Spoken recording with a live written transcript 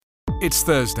It's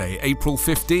Thursday, April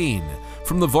 15.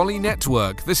 From the Volley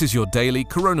Network, this is your daily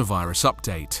coronavirus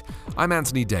update. I'm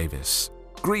Anthony Davis.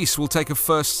 Greece will take a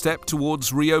first step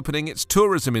towards reopening its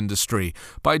tourism industry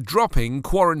by dropping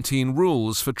quarantine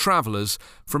rules for travellers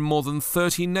from more than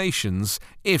 30 nations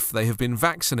if they have been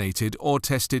vaccinated or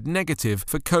tested negative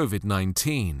for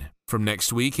COVID-19. From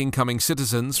next week, incoming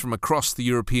citizens from across the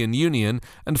European Union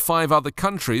and 5 other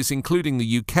countries, including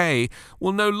the UK,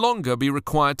 will no longer be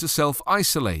required to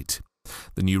self-isolate.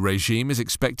 The new regime is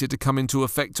expected to come into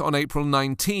effect on April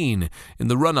 19, in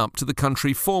the run-up to the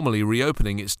country formally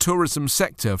reopening its tourism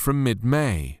sector from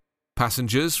mid-May.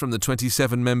 Passengers from the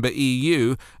 27-member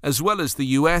EU, as well as the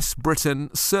US, Britain,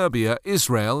 Serbia,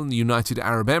 Israel and the United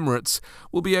Arab Emirates,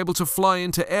 will be able to fly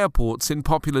into airports in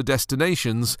popular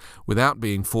destinations without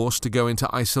being forced to go into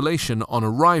isolation on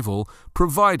arrival,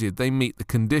 provided they meet the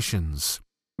conditions.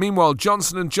 Meanwhile,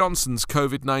 Johnson & Johnson's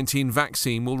COVID-19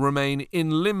 vaccine will remain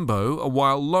in limbo a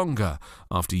while longer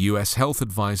after US health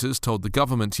advisors told the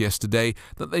government yesterday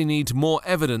that they need more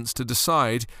evidence to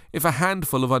decide if a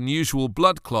handful of unusual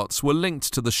blood clots were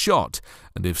linked to the shot,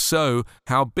 and if so,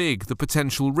 how big the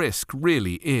potential risk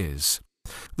really is.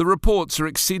 The reports are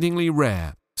exceedingly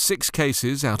rare. 6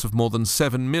 cases out of more than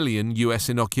 7 million US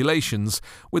inoculations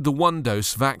with the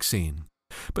one-dose vaccine.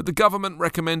 But the government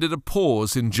recommended a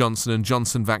pause in Johnson &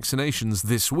 Johnson vaccinations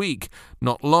this week,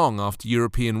 not long after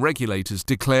European regulators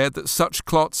declared that such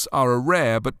clots are a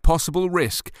rare but possible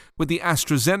risk with the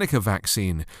AstraZeneca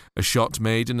vaccine, a shot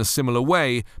made in a similar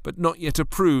way but not yet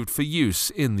approved for use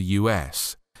in the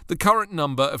US. The current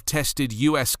number of tested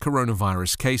US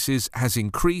coronavirus cases has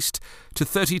increased to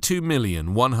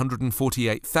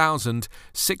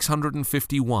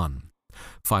 32,148,651.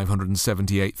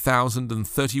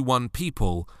 578,031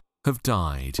 people have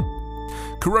died.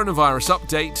 Coronavirus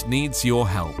Update needs your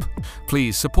help.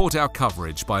 Please support our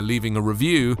coverage by leaving a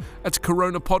review at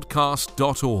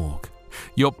coronapodcast.org.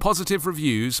 Your positive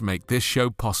reviews make this show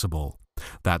possible.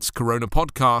 That's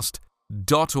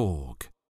coronapodcast.org.